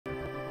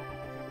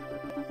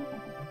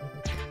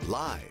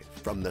Live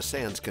from the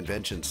Sands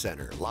Convention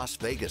Center, Las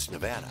Vegas,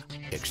 Nevada,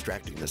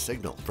 extracting the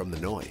signal from the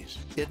noise.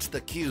 It's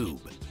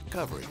theCUBE,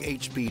 covering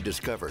HP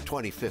Discover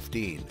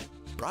 2015.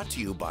 Brought to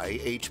you by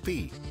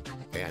HP.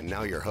 And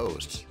now your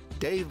hosts,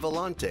 Dave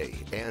Vellante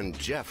and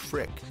Jeff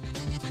Frick.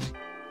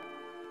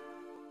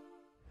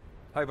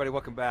 Hi everybody,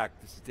 welcome back.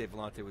 This is Dave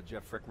Vellante with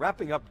Jeff Frick.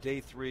 Wrapping up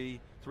day 3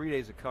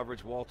 days of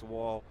coverage, wall to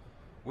wall,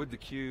 with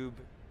theCUBE,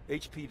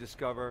 HP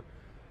Discover.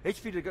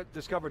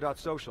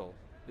 HPDiscover.social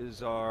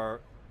is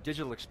our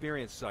digital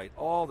experience site.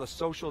 All the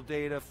social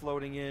data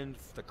floating in,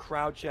 the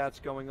crowd chats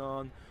going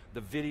on,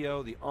 the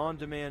video, the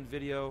on-demand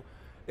video,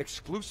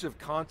 exclusive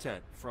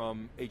content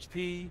from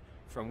HP,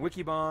 from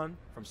Wikibon,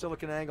 from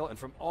SiliconANGLE, and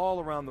from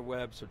all around the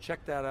web, so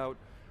check that out.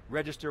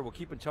 Register, we'll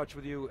keep in touch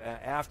with you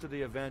after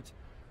the event.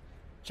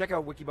 Check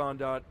out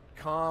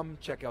wikibon.com,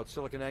 check out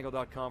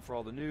siliconangle.com for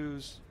all the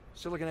news.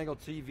 SiliconANGLE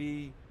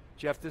TV,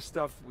 Jeff, this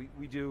stuff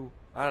we do,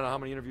 I don't know how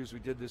many interviews we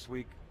did this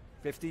week,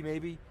 50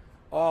 maybe?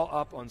 All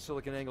up on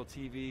SiliconANGLE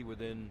TV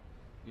within,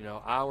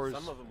 hours.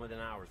 Some of them within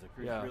hours. The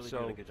crew's really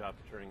doing a good job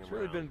of turning them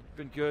around. It's really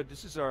been good.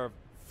 This is our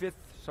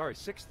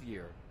sixth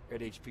year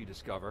at HP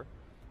Discover.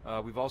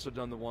 We've also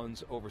done the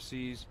ones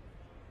overseas.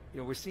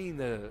 We're seeing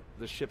the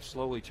ship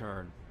slowly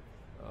turn.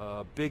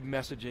 Big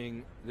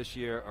messaging this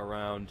year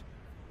around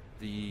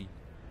the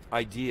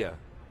idea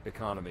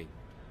economy.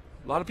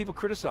 A lot of people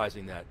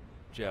criticizing that,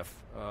 Jeff.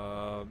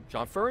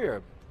 John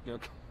Furrier,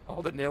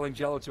 called it nailing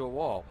Jello to a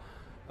wall.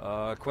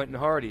 Quentin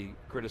Hardy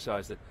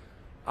criticized it.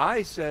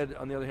 I said,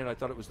 on the other hand, I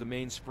thought it was the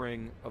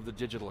mainspring of the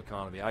digital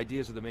economy.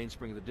 Ideas are the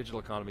mainspring of the digital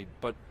economy,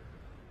 but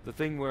the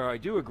thing where I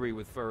do agree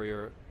with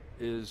Furrier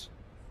is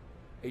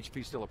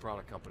HP's still a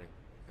product company,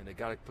 and they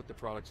got to put the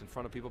products in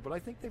front of people, but I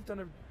think they've done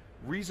a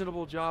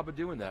reasonable job of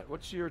doing that.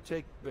 What's your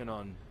take been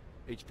on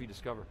HP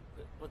Discover?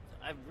 What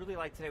I really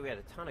like today, we had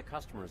a ton of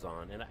customers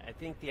on, and I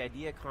think the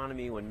idea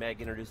economy, when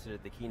Meg introduced it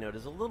at the keynote,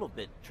 is a little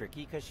bit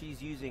tricky because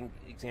she's using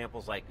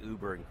examples like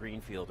Uber and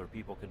Greenfield where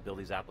people could build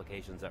these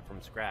applications up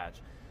from scratch.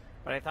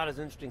 But I thought it was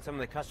interesting, some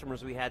of the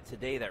customers we had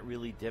today that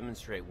really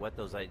demonstrate what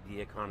those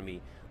idea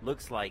economy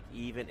looks like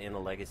even in a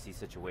legacy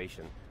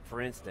situation. For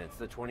instance,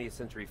 the 20th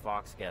Century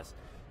Fox guest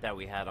that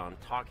we had on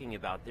talking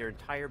about their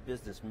entire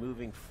business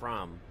moving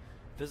from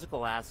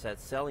physical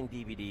assets, selling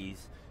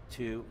DVDs,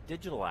 to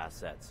digital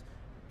assets.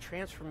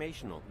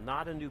 Transformational,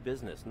 not a new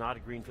business, not a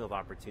greenfield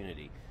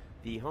opportunity.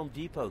 The Home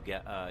Depot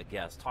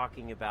guest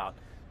talking about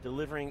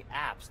delivering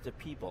apps to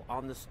people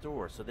on the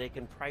store so they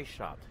can price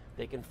shop,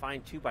 they can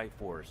find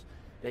 2x4s,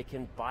 they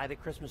can buy the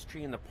Christmas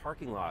tree in the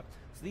parking lot.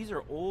 So these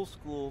are old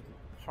school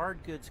hard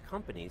goods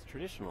companies,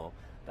 traditional,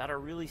 that are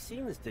really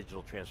seeing this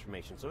digital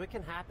transformation. So it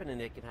can happen,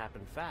 and it can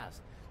happen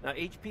fast. Now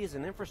HP is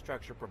an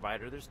infrastructure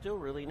provider, they're still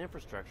really an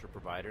infrastructure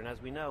provider, and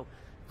as we know,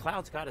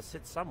 cloud's got to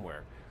sit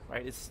somewhere,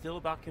 right? It's still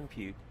about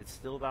compute, it's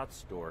still about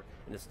store,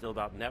 and it's still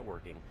about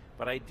networking.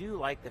 But I do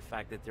like the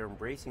fact that they're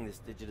embracing this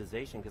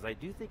digitization, because I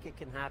do think it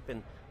can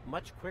happen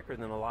much quicker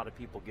than a lot of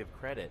people give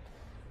credit.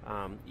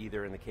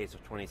 Either in the case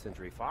of 20th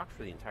Century Fox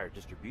for the entire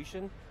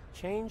distribution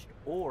changed,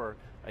 or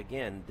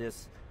again,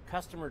 this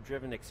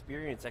customer-driven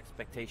experience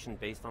expectation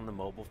based on the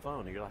mobile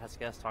phone. Your last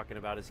guest talking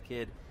about his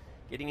kid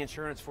getting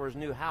insurance for his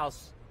new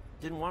house,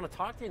 didn't want to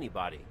talk to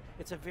anybody.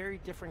 It's a very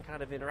different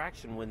kind of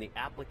interaction when the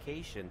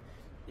application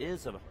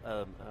is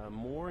a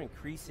more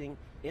increasing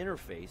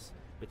interface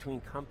between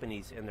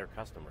companies and their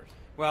customers.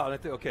 Well, and I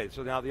think, okay,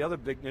 so now the other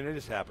big, and it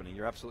is happening,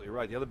 you're absolutely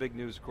right. The other big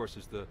news, of course,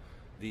 is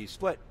the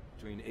split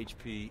between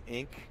HP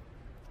Inc.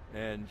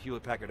 and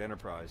Hewlett-Packard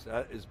Enterprise.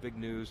 That is big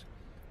news.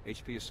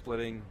 HP is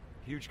splitting,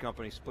 huge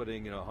company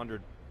splitting,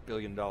 $100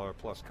 billion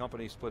plus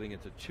company splitting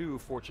into 2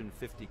 Fortune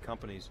 50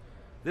 companies.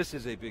 This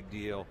is a big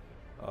deal.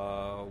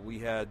 We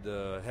had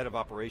the head of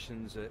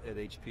operations at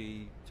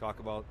HP talk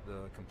about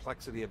the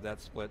complexity of that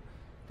split.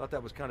 Thought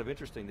that was kind of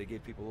interesting. They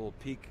gave people a little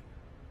peek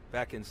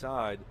back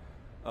inside.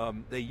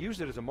 They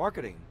used it as a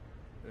marketing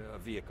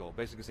vehicle,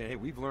 basically saying, hey,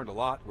 we've learned a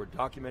lot, we're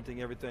documenting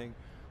everything,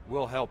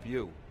 we'll help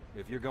you.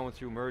 If you're going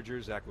through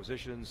mergers,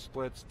 acquisitions,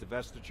 splits,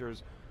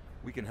 divestitures,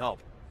 we can help.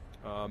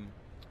 I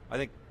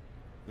think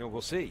we'll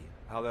see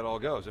how that all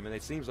goes. I mean,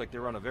 it seems like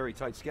they're on a very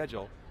tight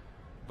schedule,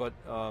 but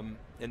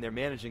and they're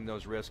managing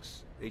those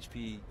risks.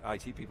 HP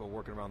IT people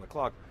working around the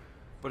clock.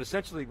 But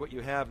essentially what you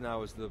have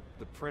now is the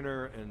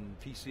printer and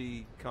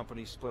PC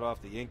company split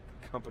off, the ink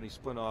company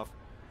split off,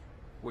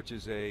 which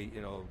is going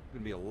to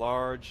be a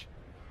large,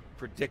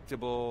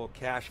 predictable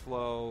cash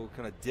flow,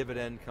 kind of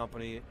dividend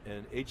company,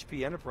 and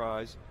HP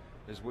Enterprise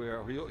is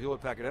where,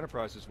 Hewlett-Packard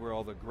Enterprise is where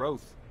all the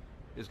growth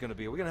is going to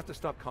be. Are we going to have to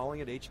stop calling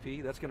it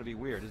HP? That's going to be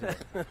weird, isn't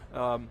it?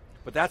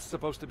 But that's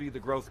supposed to be the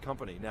growth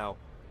company. Now,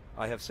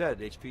 I have said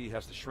HP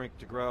has to shrink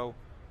to grow.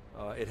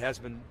 It has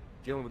been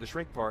dealing with the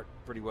shrink part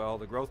pretty well.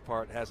 The growth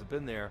part hasn't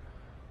been there.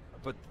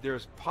 But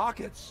there's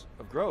pockets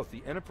of growth.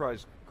 The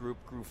enterprise group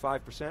grew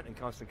 5% in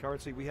constant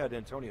currency. We had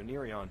Antonio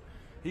Neri on.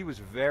 He was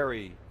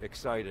very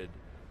excited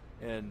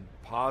and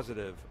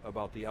positive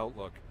about the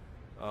outlook.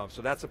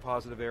 So that's a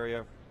positive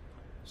area.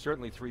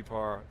 Certainly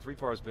 3PAR.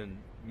 3PAR has been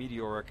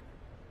meteoric.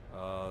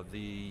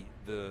 The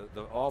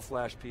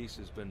all-flash piece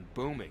has been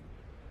booming,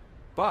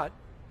 but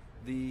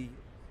the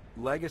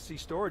legacy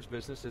storage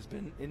business has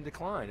been in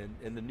decline,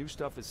 and the new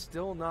stuff is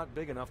still not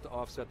big enough to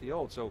offset the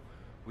old. So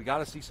we got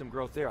to see some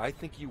growth there. I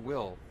think you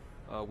will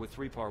with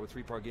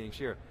 3PAR gaining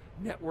share.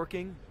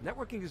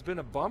 Networking has been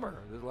a bummer.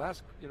 The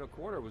last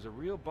quarter was a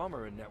real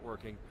bummer in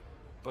networking,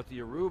 but the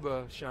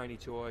Aruba shiny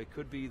toy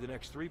could be the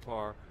next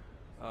 3PAR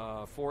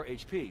for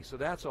HP. So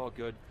that's all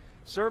good.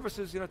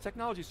 Services,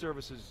 technology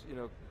services,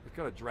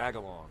 kind of drag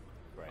along.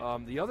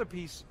 Right. The other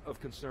piece of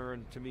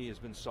concern to me has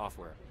been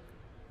software.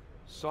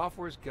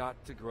 Software's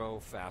got to grow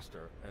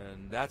faster,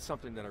 and that's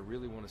something that I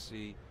really want to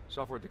see.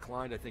 Software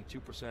declined, I think,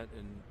 2%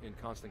 in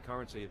constant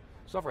currency.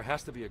 Software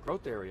has to be a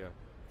growth area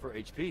for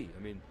HP.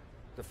 I mean,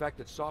 the fact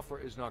that software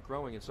is not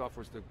growing, and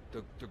software is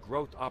the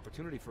growth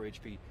opportunity for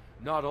HP,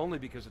 not only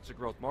because it's a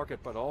growth market,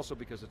 but also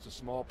because it's a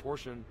small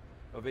portion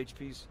of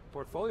HP's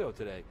portfolio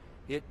today.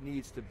 It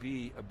needs to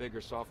be a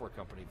bigger software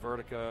company.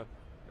 Vertica,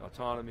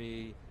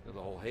 autonomy, the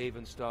whole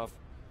Haven stuff,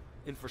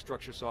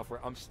 infrastructure software.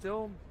 I'm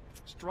still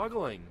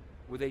struggling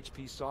with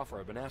HP's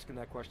software. I've been asking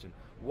that question.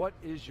 What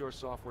is your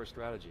software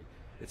strategy?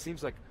 It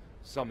seems like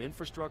some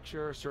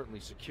infrastructure, certainly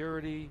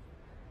security,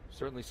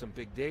 certainly some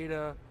big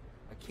data.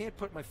 I can't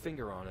put my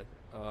finger on it.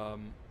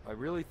 I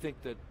really think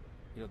that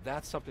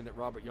that's something that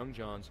Robert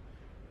Youngjohns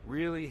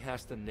really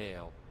has to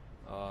nail.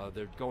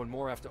 They're going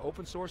more after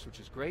open source, which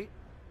is great.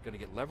 Going to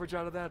get leverage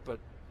out of that, but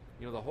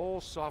the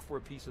whole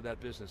software piece of that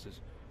business is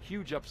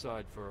huge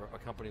upside for a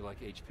company like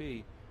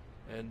HP,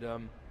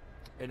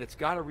 and it's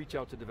got to reach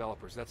out to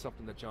developers. That's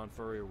something that John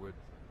Furrier would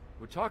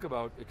talk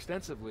about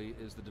extensively,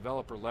 is the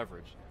developer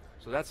leverage.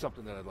 So that's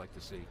something that I'd like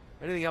to see.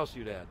 Anything else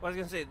you'd add? Well, I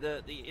was going to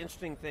say, the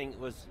interesting thing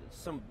was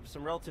some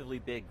relatively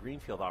big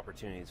greenfield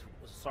opportunities.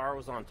 Sar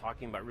was on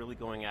talking about really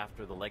going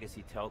after the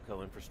legacy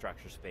telco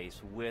infrastructure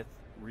space with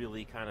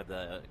really kind of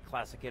the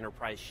classic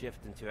enterprise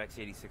shift into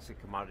x86 and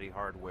commodity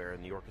hardware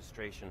and the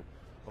orchestration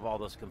of all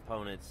those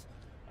components.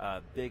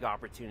 Big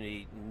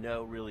opportunity,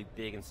 no really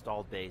big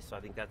installed base, so I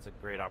think that's a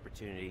great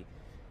opportunity.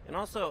 And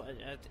also,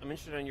 I'm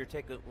interested in your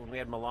take when we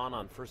had Milan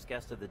on, first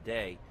guest of the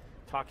day,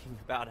 talking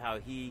about how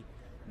he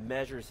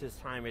measures his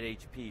time at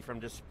HP from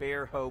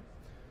despair, hope,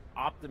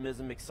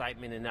 optimism,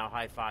 excitement, and now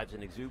high fives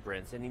and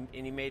exuberance. And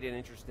he made an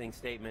interesting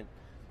statement,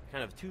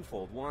 kind of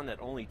twofold. One, that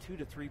only 2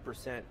 to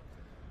 3%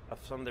 of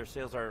some of their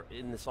sales are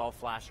in this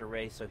all-flash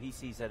array, so he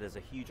sees that as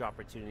a huge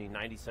opportunity.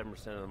 97%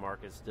 of the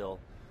market is still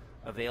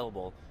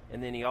available.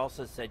 And then he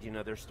also said,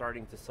 they're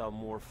starting to sell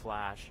more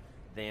flash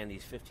than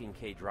these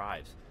 15K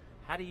drives.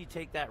 How do you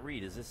take that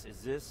read? Is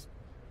this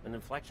an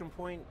inflection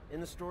point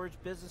in the storage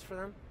business for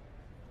them?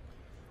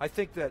 I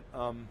think that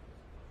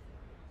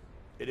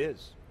it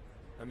is.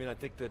 I mean, I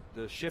think that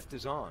the shift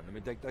is on. I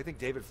mean, I think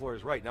David Floyer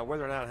is right. Now,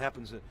 whether or not it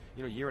happens,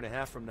 a year and a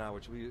half from now,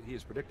 which he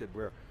has predicted,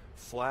 where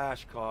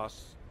flash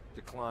costs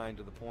decline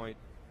to the point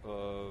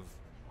of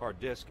hard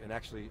disk and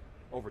actually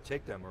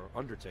overtake them or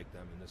undertake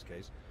them in this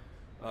case,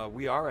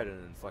 we are at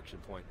an inflection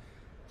point.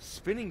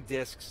 Spinning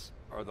disks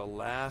are the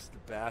last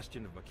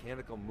bastion of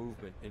mechanical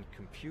movement in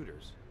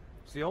computers.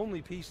 It's the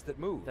only piece that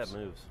moves. That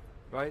moves.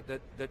 Right?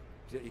 That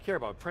you care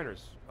about.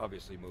 Printers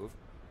obviously move,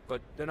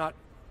 but they're not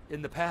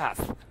in the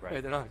path.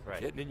 Right. They're not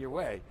getting in your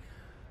way.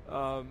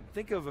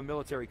 Think of a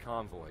military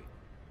convoy.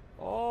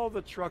 All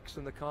the trucks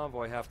in the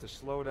convoy have to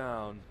slow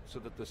down so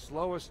that the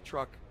slowest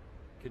truck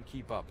can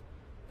keep up.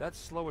 That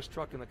slowest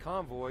truck in the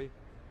convoy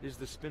is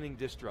the spinning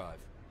disk drive.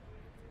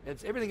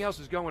 And everything else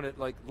is going at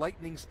like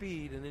lightning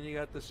speed, and then you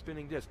got the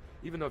spinning disk.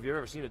 Even though if you've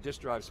ever seen a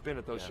disk drive spin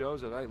at those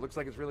shows, it looks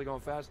like it's really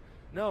going fast.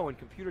 No, in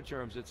computer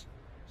terms, it's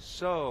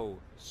so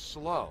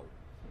slow.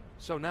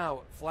 So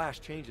now flash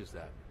changes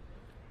that.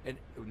 And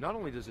not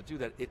only does it do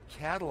that, it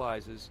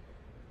catalyzes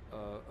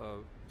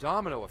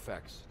domino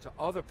effects to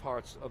other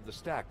parts of the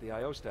stack, the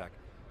I/O stack.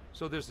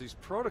 So there's these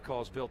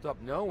protocols built up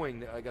knowing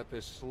that I got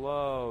this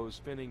slow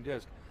spinning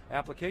disk.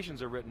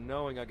 Applications are written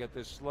knowing I get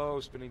this slow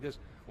spinning disk.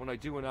 When I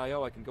do an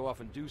I/O, I can go off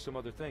and do some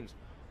other things.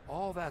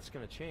 All that's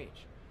going to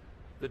change.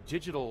 The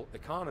digital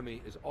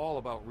economy is all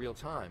about real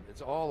time.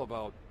 It's all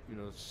about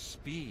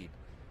speed.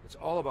 It's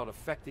all about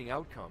affecting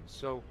outcomes.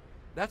 So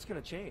that's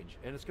going to change,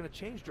 and it's going to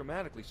change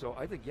dramatically. So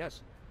I think,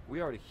 yes, we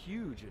are at a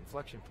huge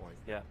inflection point.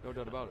 Yeah, no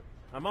doubt about it.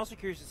 I'm also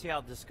curious to see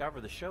how Discover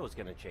the show is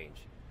going to change.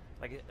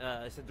 Like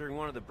I said during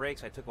one of the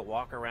breaks, I took a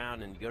walk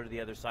around, and you go to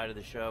the other side of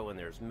the show, and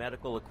there's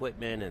medical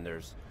equipment, and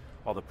there's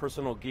all the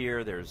personal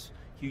gear, there's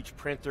huge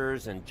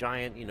printers and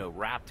giant,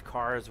 wrapped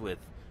cars with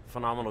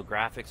phenomenal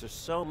graphics. There's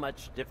so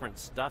much different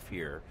stuff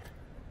here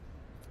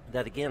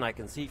that, again, I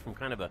can see from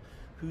kind of a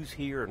who's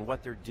here and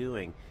what they're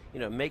doing.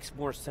 It makes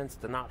more sense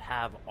to not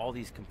have all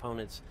these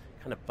components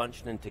kind of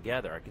bunched in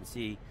together. I can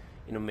see,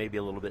 maybe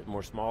a little bit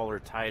more smaller,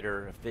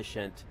 tighter,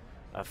 efficient,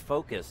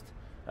 focused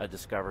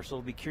Discover. So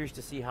we'll be curious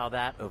to see how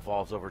that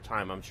evolves over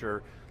time. I'm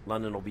sure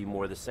London will be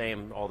more the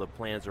same. All the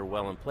plans are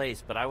well in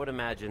place, but I would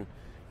imagine,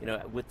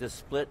 with this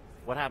split,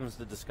 what happens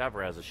to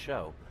Discover as a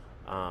show?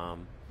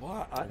 And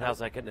how's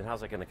that going to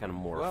kind of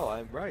morph? Well,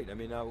 I'm right. I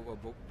mean,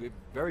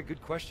 very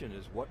good question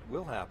is what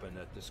will happen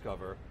at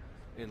Discover.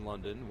 in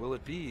London? Will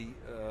it be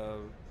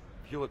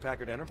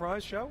Hewlett-Packard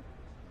Enterprise show?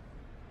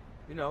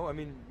 You know, I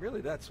mean,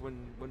 really, that's when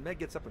Meg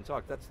gets up and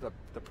talks. That's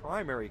the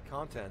primary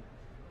content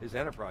is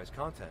enterprise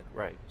content.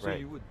 Right. So right.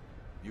 you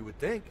would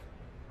think,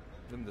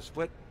 when the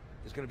split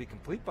is going to be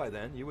complete by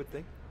then, you would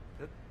think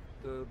that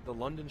the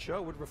London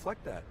show would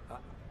reflect that.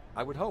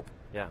 I would hope.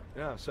 Yeah.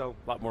 Yeah. So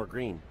a lot more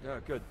green. Yeah.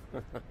 Good.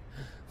 All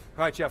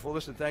right, Jeff. Well,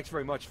 listen. Thanks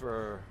very much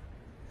for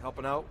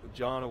helping out with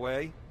John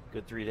away.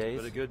 Good 3 days.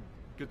 But a good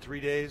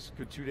 3 days.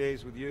 Good 2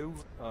 days with you.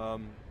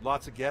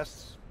 Lots of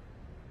guests.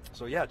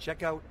 So yeah,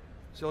 check out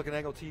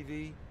SiliconANGLE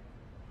TV,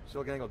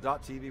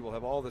 SiliconANGLE.tv. We'll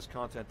have all this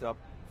content up.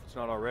 If it's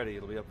not already,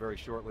 it'll be up very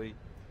shortly.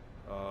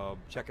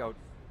 Check out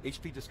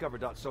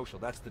hpdiscover.social.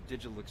 That's the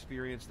digital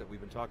experience that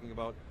we've been talking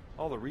about.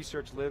 All the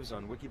research lives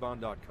on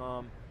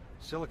wikibon.com.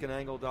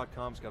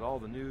 SiliconANGLE.com's got all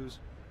the news.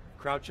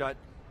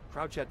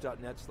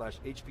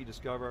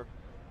 crowdchat.net/hpdiscover.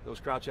 Those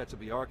crowd chats will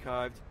be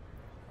archived.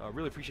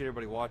 Really appreciate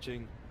everybody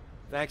watching.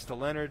 Thanks to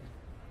Leonard.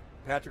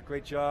 Patrick,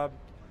 great job.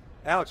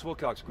 Alex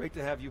Wilcox, great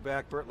to have you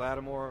back. Bert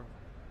Lattimore,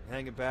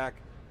 hanging back.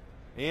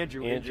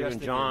 Andrew and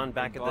John in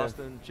back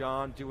Boston.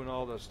 John doing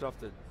all the stuff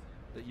that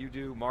you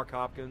do. Mark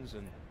Hopkins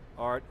and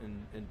Art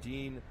and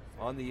Dean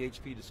on the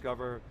HP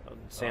Discover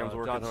Sam's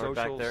working hard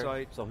back there.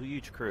 Site. It's a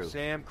huge crew.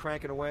 Sam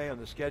cranking away on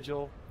the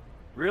schedule.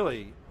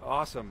 Really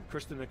awesome.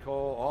 Kristen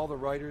Nicole, all the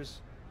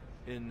writers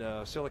in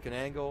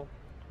SiliconANGLE,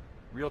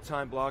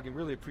 real-time blogging.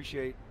 Really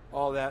appreciate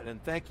all that,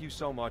 and thank you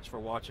so much for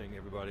watching,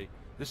 everybody.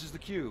 This is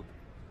theCUBE.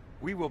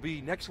 We will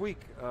be next week.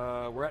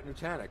 We're at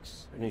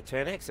Nutanix. And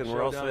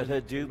we're also at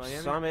Hadoop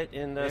Summit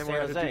in San Jose.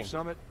 We're at Hadoop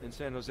Summit in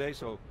San Jose,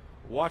 so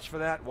watch for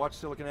that. Watch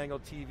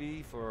SiliconANGLE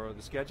TV for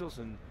the schedules,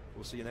 and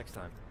we'll see you next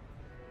time.